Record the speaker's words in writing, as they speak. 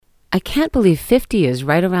I can't believe 50 is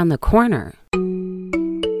right around the corner.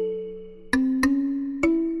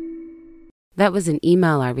 That was an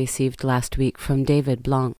email I received last week from David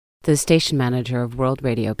Blanc, the station manager of World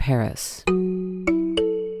Radio Paris.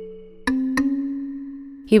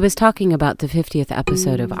 He was talking about the 50th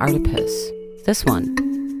episode of Artipus, this one.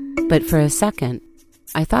 But for a second,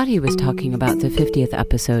 I thought he was talking about the 50th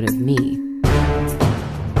episode of me.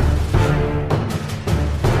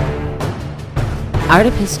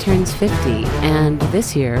 Artipus turns 50, and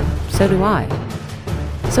this year, so do I.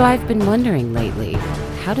 So I've been wondering lately,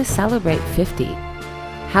 how to celebrate 50?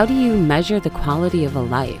 How do you measure the quality of a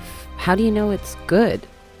life? How do you know it's good?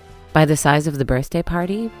 By the size of the birthday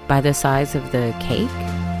party? By the size of the cake?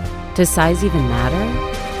 Does size even matter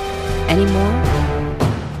anymore?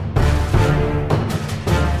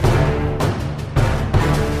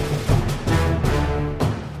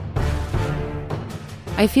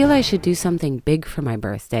 I feel I should do something big for my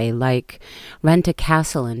birthday, like rent a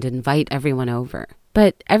castle and invite everyone over.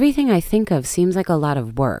 But everything I think of seems like a lot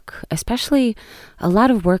of work, especially a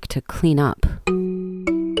lot of work to clean up.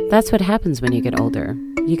 That's what happens when you get older.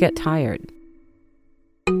 You get tired.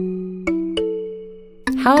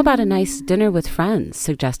 How about a nice dinner with friends,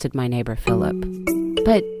 suggested my neighbor Philip.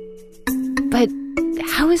 But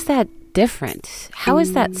how is that different? How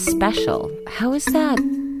is that special? How is that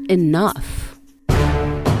enough?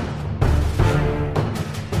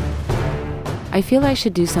 I feel I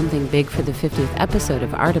should do something big for the 50th episode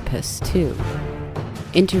of Artipus, too.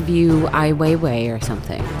 Interview Ai Weiwei or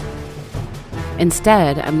something.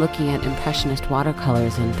 Instead, I'm looking at Impressionist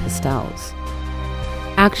watercolors and pastels.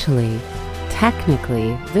 Actually,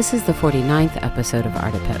 technically, this is the 49th episode of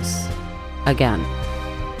Artipus. Again.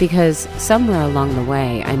 Because somewhere along the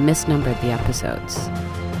way, I misnumbered the episodes.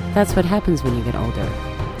 That's what happens when you get older.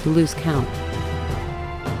 You lose count.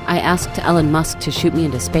 I asked Elon Musk to shoot me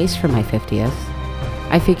into space for my 50th.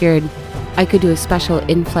 I figured I could do a special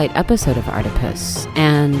in-flight episode of Artipus,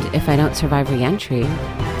 and if I don't survive re-entry,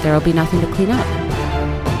 there'll be nothing to clean up.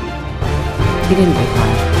 He didn't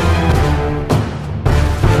reply.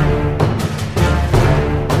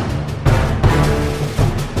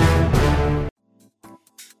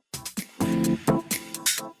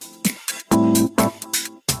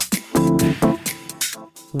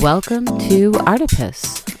 Welcome to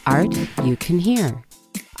Artipus, art you can hear.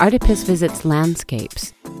 Artipus visits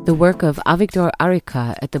landscapes, the work of Avigdor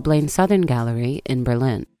Arica at the Blaine Southern Gallery in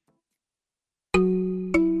Berlin.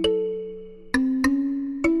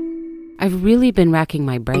 I've really been racking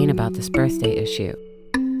my brain about this birthday issue.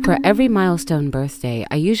 For every milestone birthday,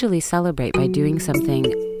 I usually celebrate by doing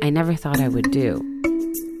something I never thought I would do.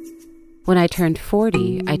 When I turned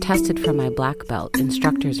 40, I tested for my black belt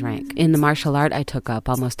instructor's rank in the martial art I took up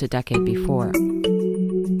almost a decade before.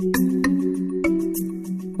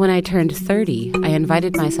 When I turned 30, I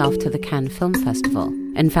invited myself to the Cannes Film Festival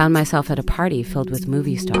and found myself at a party filled with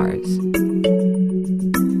movie stars.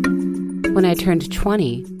 When I turned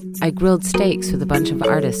 20, I grilled steaks with a bunch of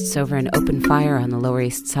artists over an open fire on the Lower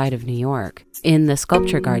East Side of New York, in the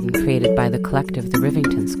sculpture garden created by the collective The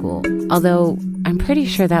Rivington School, although I'm pretty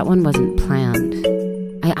sure that one wasn't planned.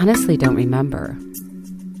 I honestly don't remember.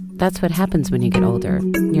 That's what happens when you get older.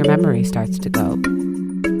 Your memory starts to go.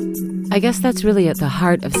 I guess that's really at the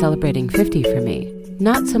heart of celebrating 50 for me.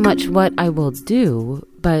 Not so much what I will do,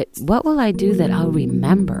 but what will I do that I'll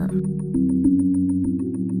remember?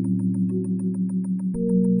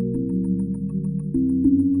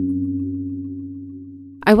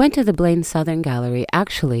 I went to the Blaine Southern Gallery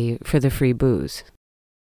actually for the free booze.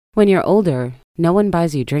 When you're older, no one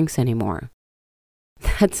buys you drinks anymore.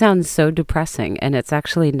 That sounds so depressing, and it's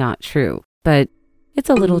actually not true, but it's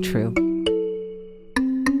a little true.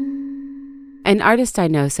 An artist I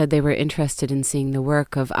know said they were interested in seeing the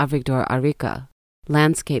work of Avigdor Arica,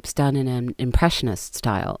 landscapes done in an Impressionist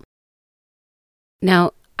style.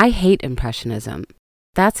 Now, I hate Impressionism.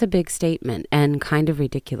 That's a big statement and kind of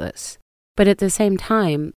ridiculous. But at the same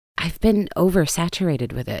time, I've been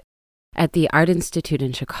oversaturated with it. At the Art Institute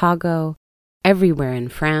in Chicago, everywhere in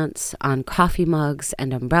France, on coffee mugs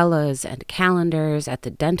and umbrellas and calendars, at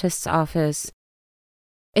the dentist's office.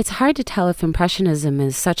 It's hard to tell if Impressionism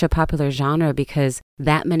is such a popular genre because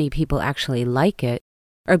that many people actually like it,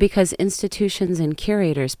 or because institutions and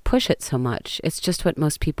curators push it so much. It's just what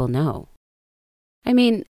most people know. I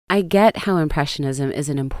mean, I get how Impressionism is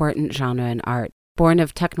an important genre in art, born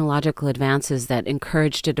of technological advances that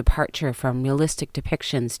encouraged a departure from realistic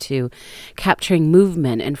depictions to capturing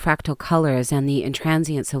movement and fractal colors and the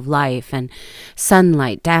intransience of life, and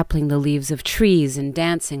sunlight dappling the leaves of trees and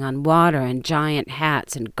dancing on water, and giant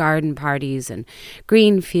hats and garden parties and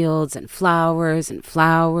green fields and flowers and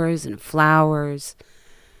flowers and flowers.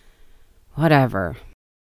 Whatever.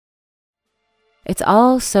 It's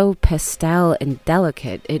all so pastel and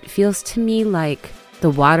delicate. It feels to me like the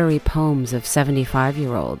watery poems of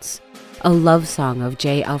 75-year-olds, a love song of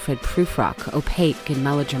J. Alfred Prufrock, opaque and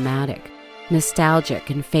melodramatic, nostalgic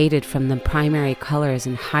and faded from the primary colors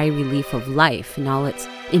and high relief of life in all its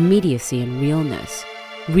immediacy and realness,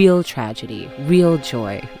 real tragedy, real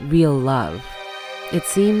joy, real love. It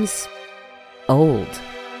seems old.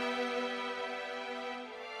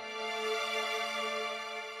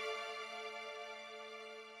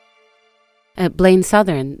 At Blaine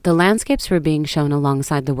Southern, the landscapes were being shown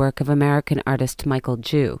alongside the work of American artist Michael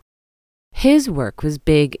Ju. His work was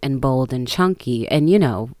big and bold and chunky, and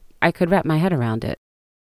I could wrap my head around it.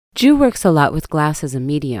 Ju works a lot with glass as a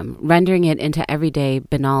medium, rendering it into everyday,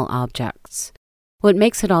 banal objects. What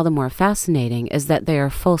makes it all the more fascinating is that they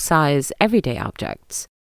are full-size, everyday objects.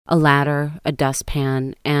 A ladder, a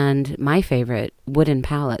dustpan, and, my favorite, wooden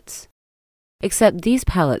pallets. Except these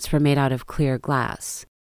pallets were made out of clear glass.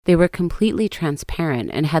 They were completely transparent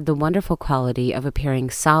and had the wonderful quality of appearing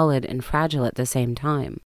solid and fragile at the same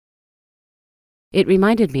time. It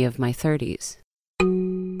reminded me of my 30s.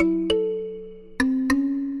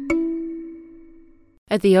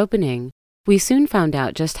 At the opening, we soon found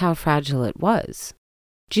out just how fragile it was.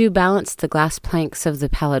 Ju balanced the glass planks of the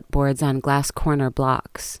pallet boards on glass corner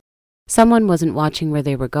blocks. Someone wasn't watching where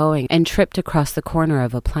they were going and tripped across the corner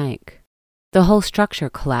of a plank. The whole structure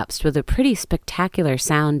collapsed with a pretty spectacular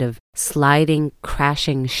sound of sliding,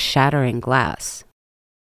 crashing, shattering glass.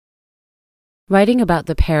 Writing about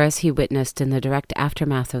the Paris he witnessed in the direct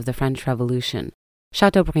aftermath of the French Revolution,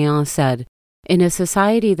 Chateaubriand said, "In a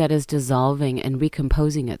society that is dissolving and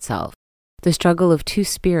recomposing itself, the struggle of two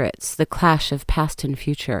spirits, the clash of past and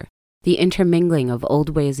future, the intermingling of old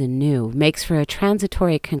ways and new, makes for a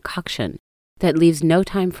transitory concoction that leaves no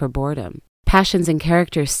time for boredom. Passions and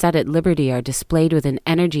characters set at liberty are displayed with an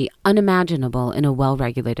energy unimaginable in a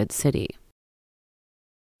well-regulated city."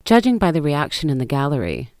 Judging by the reaction in the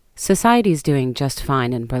gallery, society's doing just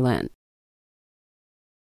fine in Berlin.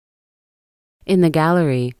 In the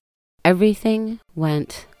gallery, everything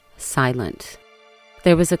went silent.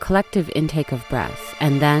 There was a collective intake of breath,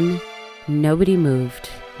 and then nobody moved,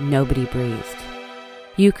 nobody breathed.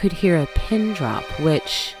 You could hear a pin drop,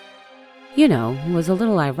 which, was a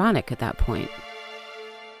little ironic at that point.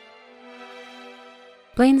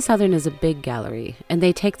 Blaine Southern is a big gallery, and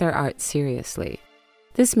they take their art seriously.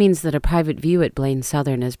 This means that a private view at Blaine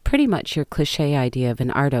Southern is pretty much your cliché idea of an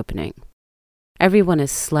art opening. Everyone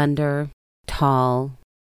is slender, tall,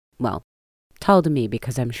 tall to me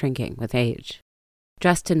because I'm shrinking with age.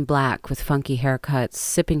 Dressed in black with funky haircuts,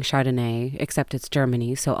 sipping Chardonnay, except it's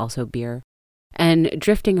Germany, so also beer, and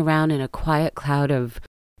drifting around in a quiet cloud of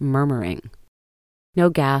murmuring. No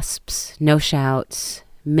gasps, no shouts,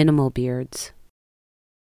 minimal beards.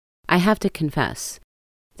 I have to confess,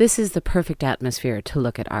 this is the perfect atmosphere to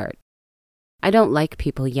look at art. I don't like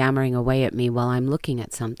people yammering away at me while I'm looking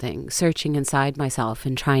at something, searching inside myself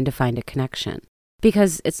and trying to find a connection.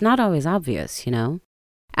 Because it's not always obvious,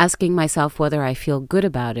 Asking myself whether I feel good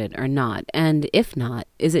about it or not, and if not,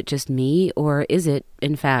 is it just me or is it,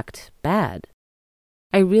 in fact, bad?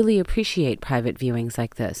 I really appreciate private viewings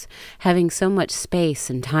like this, having so much space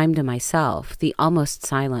and time to myself, the almost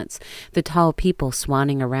silence, the tall people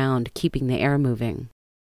swanning around, keeping the air moving.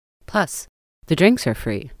 Plus, the drinks are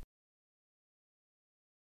free.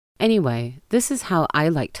 Anyway, this is how I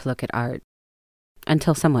like to look at art.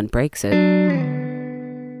 Until someone breaks it.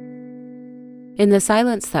 In the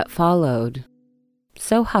silence that followed,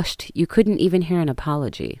 so hushed you couldn't even hear an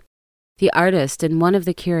apology, the artist and one of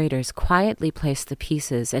the curators quietly placed the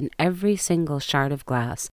pieces and every single shard of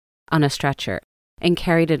glass on a stretcher and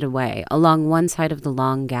carried it away along one side of the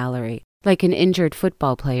long gallery, like an injured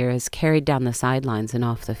football player is carried down the sidelines and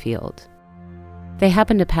off the field. They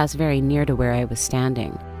happened to pass very near to where I was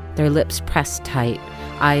standing, their lips pressed tight,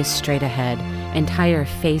 eyes straight ahead, entire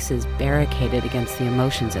faces barricaded against the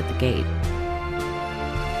emotions at the gate.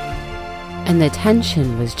 And the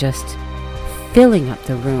tension was just filling up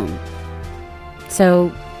the room.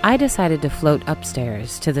 So I decided to float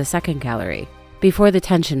upstairs to the second gallery before the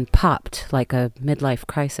tension popped like a midlife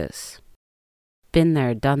crisis. Been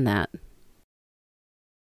there, done that.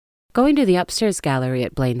 Going to the upstairs gallery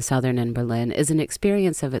at Blaine Southern in Berlin is an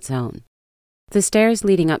experience of its own. The stairs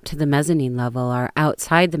leading up to the mezzanine level are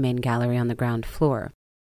outside the main gallery on the ground floor.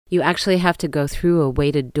 You actually have to go through a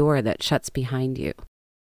weighted door that shuts behind you.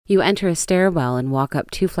 You enter a stairwell and walk up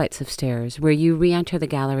 2 flights of stairs, where you re-enter the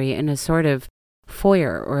gallery in a sort of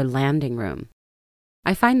foyer or landing room.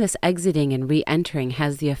 I find this exiting and re-entering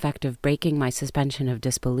has the effect of breaking my suspension of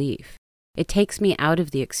disbelief. It takes me out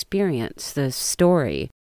of the experience, the story,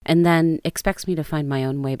 and then expects me to find my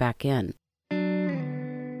own way back in.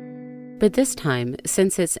 But this time,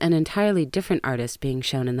 since it's an entirely different artist being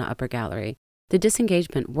shown in the upper gallery, the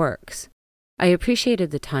disengagement works. I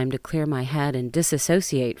appreciated the time to clear my head and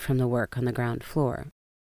disassociate from the work on the ground floor.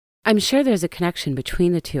 I'm sure there's a connection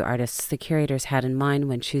between the 2 artists the curators had in mind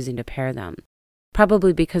when choosing to pair them.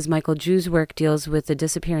 Probably because Michael Ju's work deals with the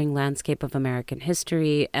disappearing landscape of American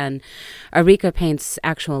history and Arika paints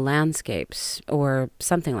actual landscapes, or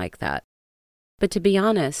something like that. But to be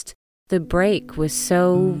honest, the break was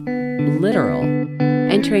so literal.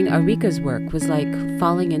 Entering Arika's work was like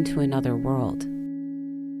falling into another world.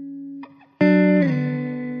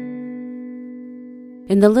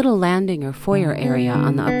 In the little landing or foyer area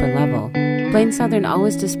on the upper level, Blaine Southern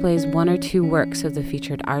always displays 1 or 2 works of the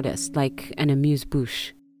featured artist, like an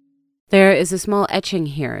amuse-bouche. There is a small etching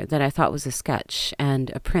here that I thought was a sketch,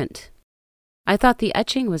 and a print. I thought the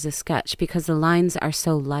etching was a sketch because the lines are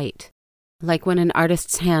so light. Like when an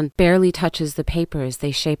artist's hand barely touches the paper as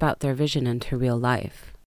they shape out their vision into real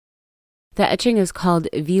life. The etching is called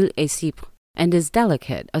Ville et Cypre, and is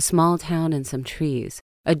delicate, a small town and some trees,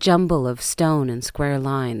 a jumble of stone and square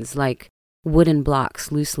lines, like wooden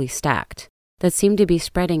blocks loosely stacked, that seem to be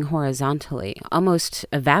spreading horizontally, almost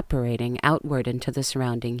evaporating outward into the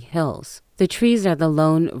surrounding hills. The trees are the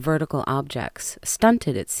lone vertical objects,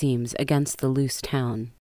 stunted, it seems, against the loose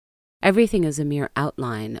town. Everything is a mere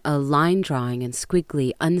outline, a line drawing in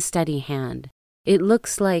squiggly, unsteady hand. It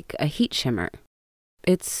looks like a heat shimmer.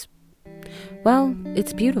 It's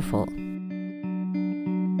beautiful.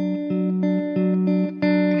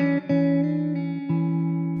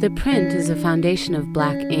 The print is a foundation of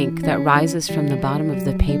black ink that rises from the bottom of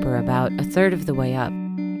the paper about 1/3 of the way up,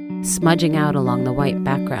 smudging out along the white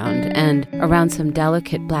background and around some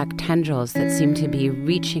delicate black tendrils that seem to be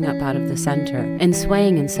reaching up out of the center and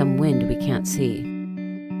swaying in some wind we can't see.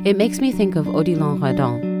 It makes me think of Odilon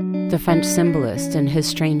Redon, the French symbolist, and his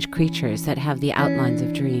strange creatures that have the outlines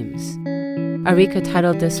of dreams. Arika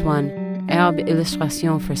titled this one Herbe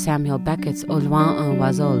Illustration for Samuel Beckett's Au loin un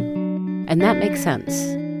oiseau, and that makes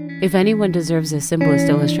sense. If anyone deserves a symbolist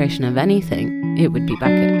illustration of anything, it would be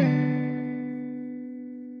Beckett.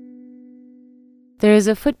 There is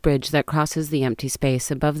a footbridge that crosses the empty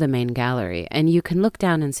space above the main gallery, and you can look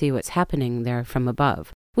down and see what's happening there from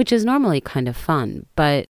above, which is normally kind of fun,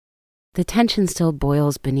 but the tension still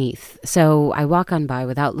boils beneath, so I walk on by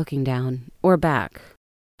without looking down or back.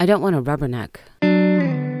 I don't want to rubberneck.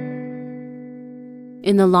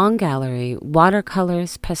 In the long gallery,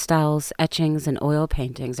 watercolors, pastels, etchings, and oil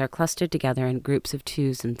paintings are clustered together in groups of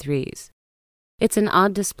 2s and 3s. It's an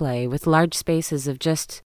odd display with large spaces of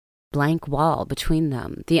just blank wall between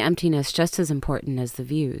them, the emptiness just as important as the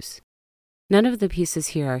views. None of the pieces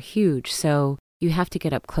here are huge, so you have to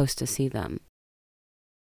get up close to see them.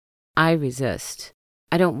 I resist.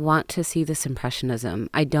 I don't want to see this impressionism.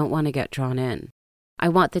 I don't want to get drawn in. I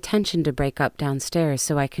want the tension to break up downstairs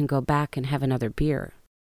so I can go back and have another beer.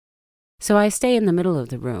 So I stay in the middle of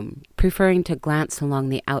the room, preferring to glance along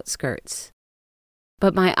the outskirts.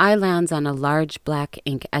 But my eye lands on a large black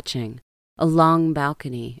ink etching, a long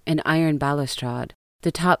balcony, an iron balustrade,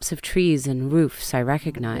 the tops of trees and roofs I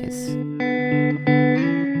recognize.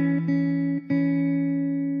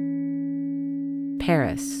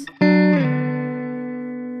 Paris.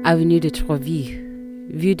 Avenue de Trouville,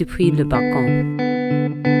 vue depuis le balcon.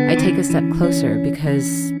 I take a step closer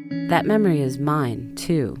because that memory is mine,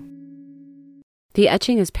 too. The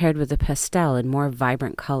etching is paired with a pastel in more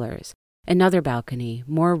vibrant colors. Another balcony,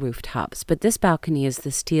 more rooftops, but this balcony is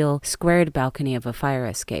the steel, squared balcony of a fire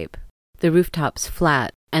escape. The rooftops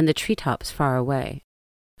flat and the treetops far away.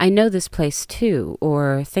 I know this place too,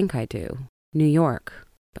 or think I do. New York,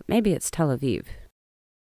 but maybe it's Tel Aviv.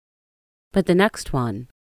 But the next one,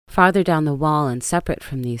 farther down the wall and separate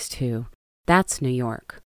from these two, that's New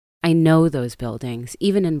York. I know those buildings,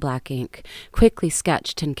 even in black ink, quickly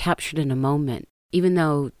sketched and captured in a moment, even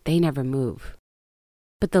though they never move.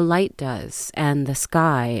 But the light does, and the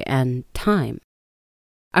sky, and time.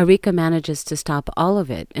 Arika manages to stop all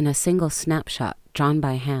of it in a single snapshot drawn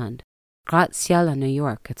by hand. Gratte-Ciel à New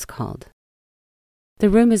York, it's called.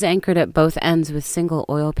 The room is anchored at both ends with single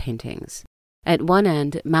oil paintings. At one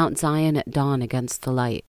end, Mount Zion at dawn against the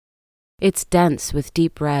light. It's dense with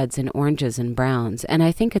deep reds and oranges and browns, and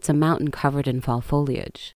I think it's a mountain covered in fall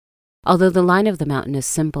foliage. Although the line of the mountain is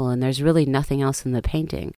simple and there's really nothing else in the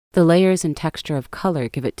painting, the layers and texture of color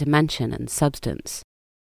give it dimension and substance.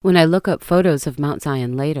 When I look up photos of Mount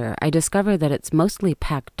Zion later, I discover that it's mostly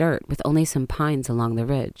packed dirt with only some pines along the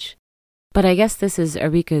ridge. But I guess this is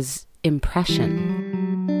Erika's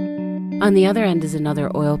impression. On the other end is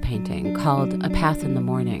another oil painting called A Path in the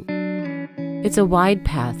Morning. It's a wide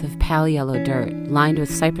path of pale yellow dirt, lined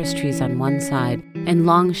with cypress trees on one side and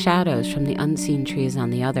long shadows from the unseen trees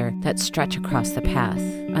on the other that stretch across the path,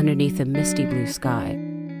 underneath a misty blue sky.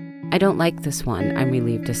 I don't like this one, I'm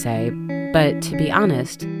relieved to say, but to be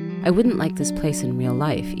honest, I wouldn't like this place in real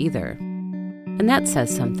life either. And that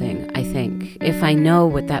says something, I think, if I know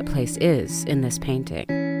what that place is in this painting.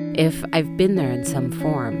 If I've been there in some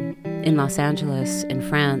form, in Los Angeles, in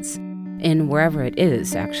France, in wherever it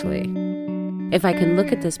is, actually. If I can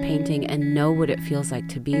look at this painting and know what it feels like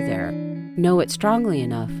to be there, know it strongly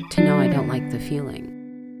enough to know I don't like the feeling.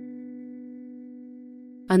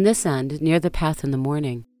 On this end, near the path in the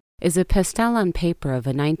morning, is a pastel on paper of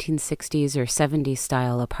a 1960s or 70s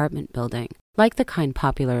style apartment building, like the kind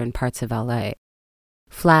popular in parts of LA.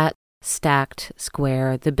 Flat, stacked,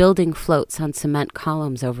 square, the building floats on cement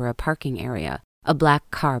columns over a parking area, a black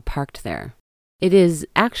car parked there. It is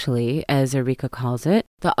actually, as Erika calls it,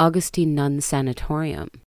 the Augustine Nun Sanatorium.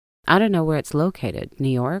 I don't know where it's located, New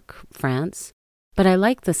York, France, but I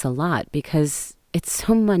like this a lot because it's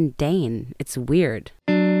so mundane, it's weird.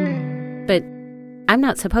 But I'm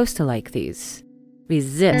not supposed to like these.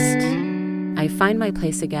 Resist. I find my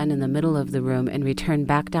place again in the middle of the room and return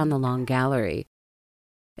back down the long gallery.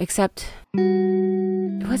 Except,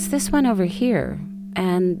 what's this one over here?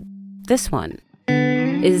 And this one?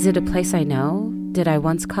 Is it a place I know? Did I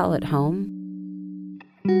once call it home?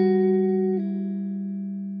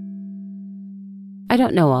 I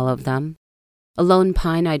don't know all of them. A lone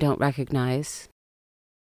pine I don't recognize.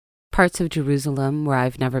 Parts of Jerusalem where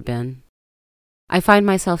I've never been. I find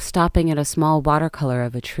myself stopping at a small watercolor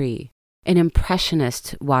of a tree, an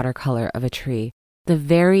impressionist watercolor of a tree, the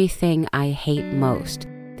very thing I hate most,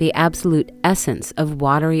 the absolute essence of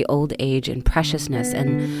watery old age and preciousness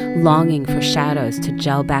and longing for shadows to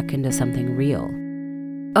gel back into something real.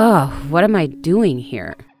 Ugh, what am I doing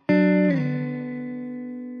here?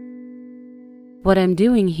 What I'm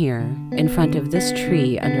doing here, in front of this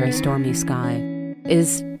tree under a stormy sky,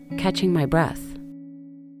 is catching my breath.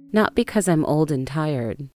 Not because I'm old and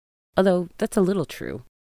tired, although that's a little true,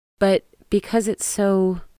 but because it's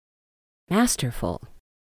so masterful.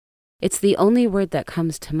 It's the only word that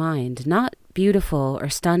comes to mind, not beautiful or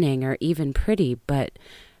stunning or even pretty, but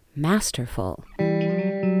masterful.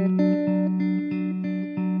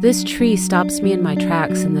 This tree stops me in my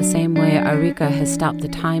tracks in the same way Erika has stopped the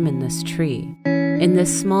time in this tree. In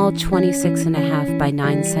this small 26.5 by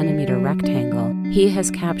 9 centimeter rectangle, he has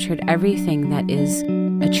captured everything that is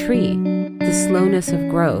a tree. The slowness of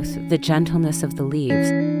growth, the gentleness of the leaves,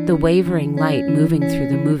 the wavering light moving through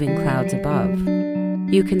the moving clouds above.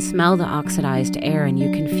 You can smell the oxidized air and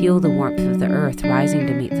you can feel the warmth of the earth rising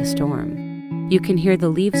to meet the storm. You can hear the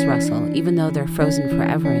leaves rustle even though they're frozen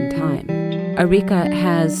forever in time. Erika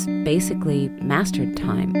has basically mastered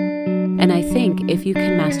time. And I think if you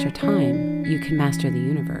can master time, you can master the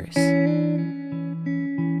universe.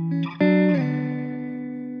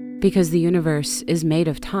 Because the universe is made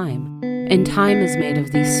of time, and time is made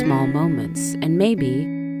of these small moments, and maybe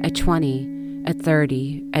at 20, at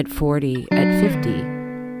 30, at 40, at 50,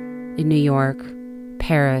 in New York,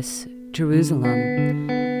 Paris, Jerusalem,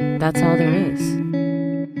 that's all there is.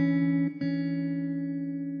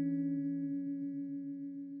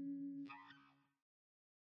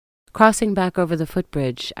 Crossing back over the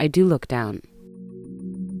footbridge, I do look down.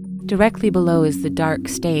 Directly below is the dark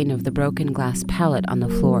stain of the broken glass palette on the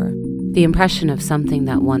floor, the impression of something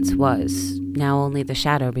that once was, now only the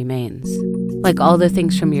shadow remains. Like all the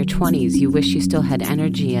things from your 20s you wish you still had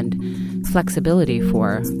energy and flexibility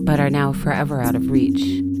for, but are now forever out of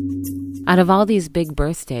reach. Out of all these big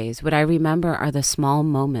birthdays, what I remember are the small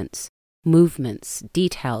moments, movements,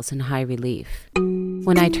 details in high relief.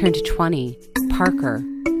 When I turned 20, Parker,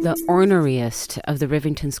 the orneriest of the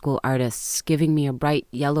Rivington School artists, giving me a bright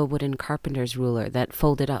yellow wooden carpenter's ruler that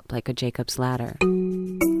folded up like a Jacob's ladder.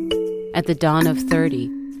 At the dawn of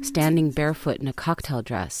 30, standing barefoot in a cocktail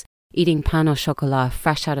dress, eating pain au chocolat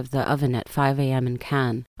fresh out of the oven at 5 a.m. in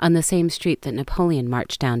Cannes, on the same street that Napoleon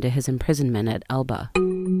marched down to his imprisonment at Elba.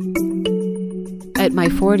 At my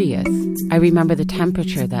 40th, I remember the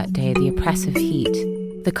temperature that day, the oppressive heat,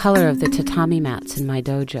 the color of the tatami mats in my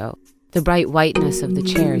dojo, the bright whiteness of the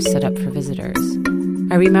chairs set up for visitors.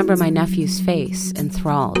 I remember my nephew's face,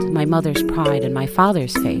 enthralled, my mother's pride, and my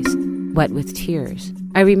father's face, wet with tears.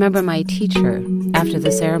 I remember my teacher, after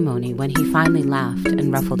the ceremony, when he finally laughed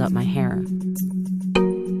and ruffled up my hair.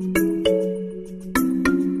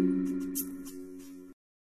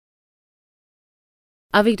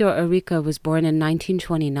 Avigdor Arica was born in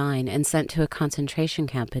 1929 and sent to a concentration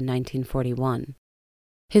camp in 1941.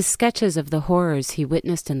 His sketches of the horrors he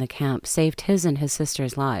witnessed in the camp saved his and his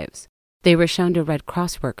sister's lives. They were shown to Red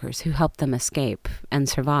Cross workers who helped them escape and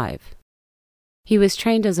survive. He was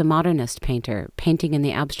trained as a modernist painter, painting in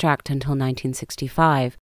the abstract until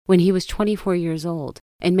 1965, when he was 24 years old,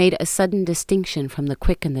 and made a sudden distinction from the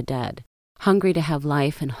quick and the dead, hungry to have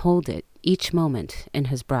life and hold it, each moment, in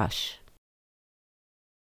his brush.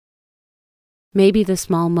 Maybe the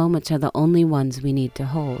small moments are the only ones we need to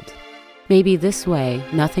hold. Maybe this way,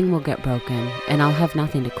 nothing will get broken, and I'll have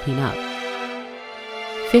nothing to clean up.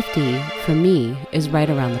 50, for me, is right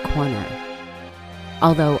around the corner.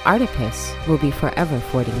 Although Artipus will be forever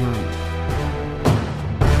 49.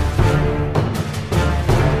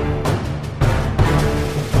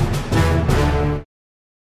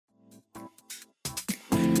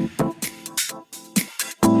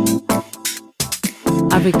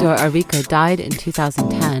 Avigdor Arica died in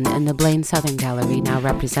 2010, and the Blaine Southern Gallery now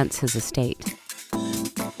represents his estate.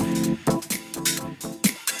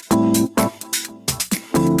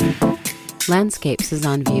 Landscapes is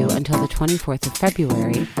on view until the 24th of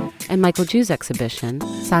February, and Michael Jew's exhibition,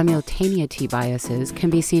 Simultaneity Biases, can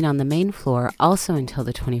be seen on the main floor also until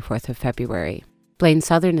the 24th of February. Blaine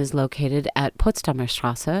Southern is located at Potsdamer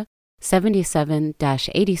Straße,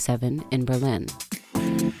 77-87 in Berlin.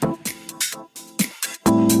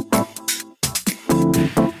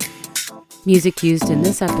 Music used in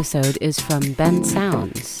this episode is from Ben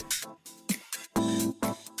Sounds.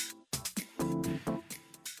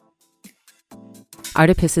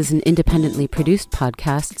 Artipus is an independently produced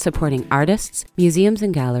podcast supporting artists, museums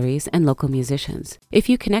and galleries, and local musicians. If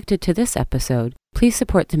you connected to this episode, please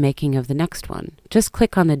support the making of the next one. Just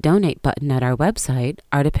click on the donate button at our website,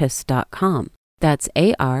 artipus.com. That's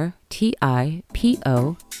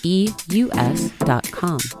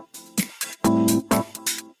ARTIPOEUS.com.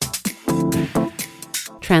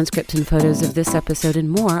 Transcripts and photos of this episode and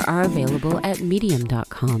more are available at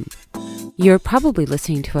medium.com. You're probably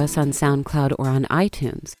listening to us on SoundCloud or on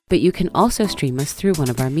iTunes, but you can also stream us through one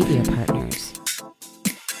of our media partners.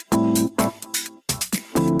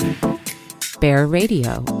 Bear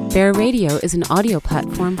Radio. Bear Radio is an audio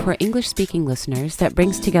platform for English-speaking listeners that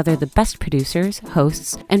brings together the best producers,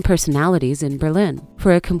 hosts, and personalities in Berlin.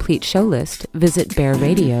 For a complete show list, visit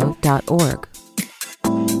bearradio.org.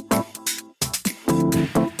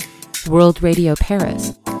 World Radio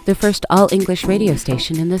Paris, the first all-English radio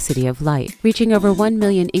station in the City of Light, reaching over 1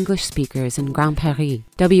 million English speakers in Grand Paris.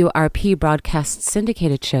 WRP broadcasts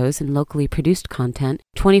syndicated shows and locally produced content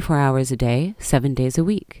 24 hours a day, 7 days a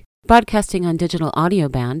week. Broadcasting on digital audio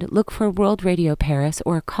band, look for World Radio Paris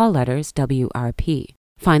or call letters WRP.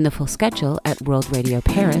 Find the full schedule at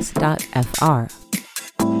worldradioparis.fr.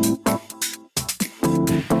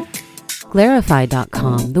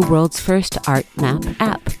 Glarify.com, the world's first art map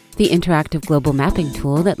app. The interactive global mapping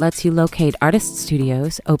tool that lets you locate artist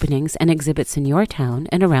studios, openings, and exhibits in your town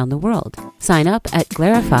and around the world. Sign up at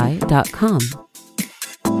Glarify.com.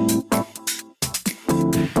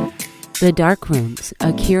 The Dark Rooms,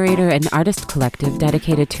 a curator and artist collective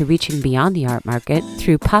dedicated to reaching beyond the art market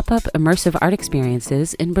through pop-up immersive art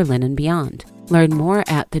experiences in Berlin and beyond. Learn more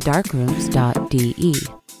at thedarkrooms.de.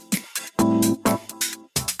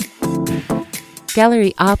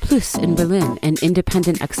 Gallery A+ in Berlin, an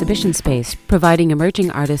independent exhibition space providing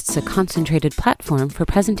emerging artists a concentrated platform for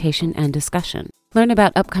presentation and discussion. Learn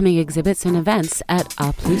about upcoming exhibits and events at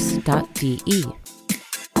aplus.de.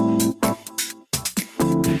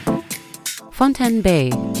 Fontaine Bay,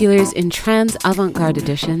 dealers in trans avant-garde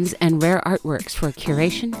editions and rare artworks for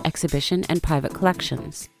curation, exhibition, and private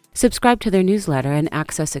collections. Subscribe to their newsletter and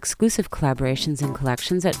access exclusive collaborations and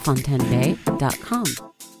collections at fontainebay.com.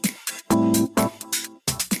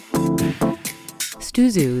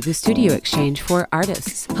 Stuzu, the studio exchange for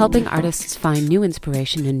artists, helping artists find new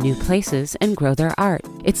inspiration in new places and grow their art.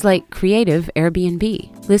 It's like creative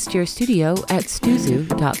Airbnb. List your studio at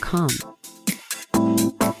stuzu.com.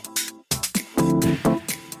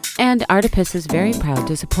 And Artipus is very proud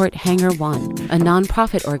to support Hangar One, a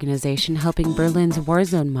non-profit organization helping Berlin's war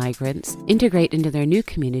zone migrants integrate into their new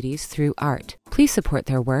communities through art. Please support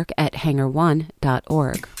their work at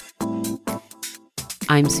hangar1.org.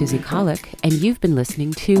 I'm Susie Colick, and you've been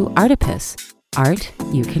listening to Artipus, Art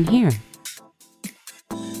You Can Hear.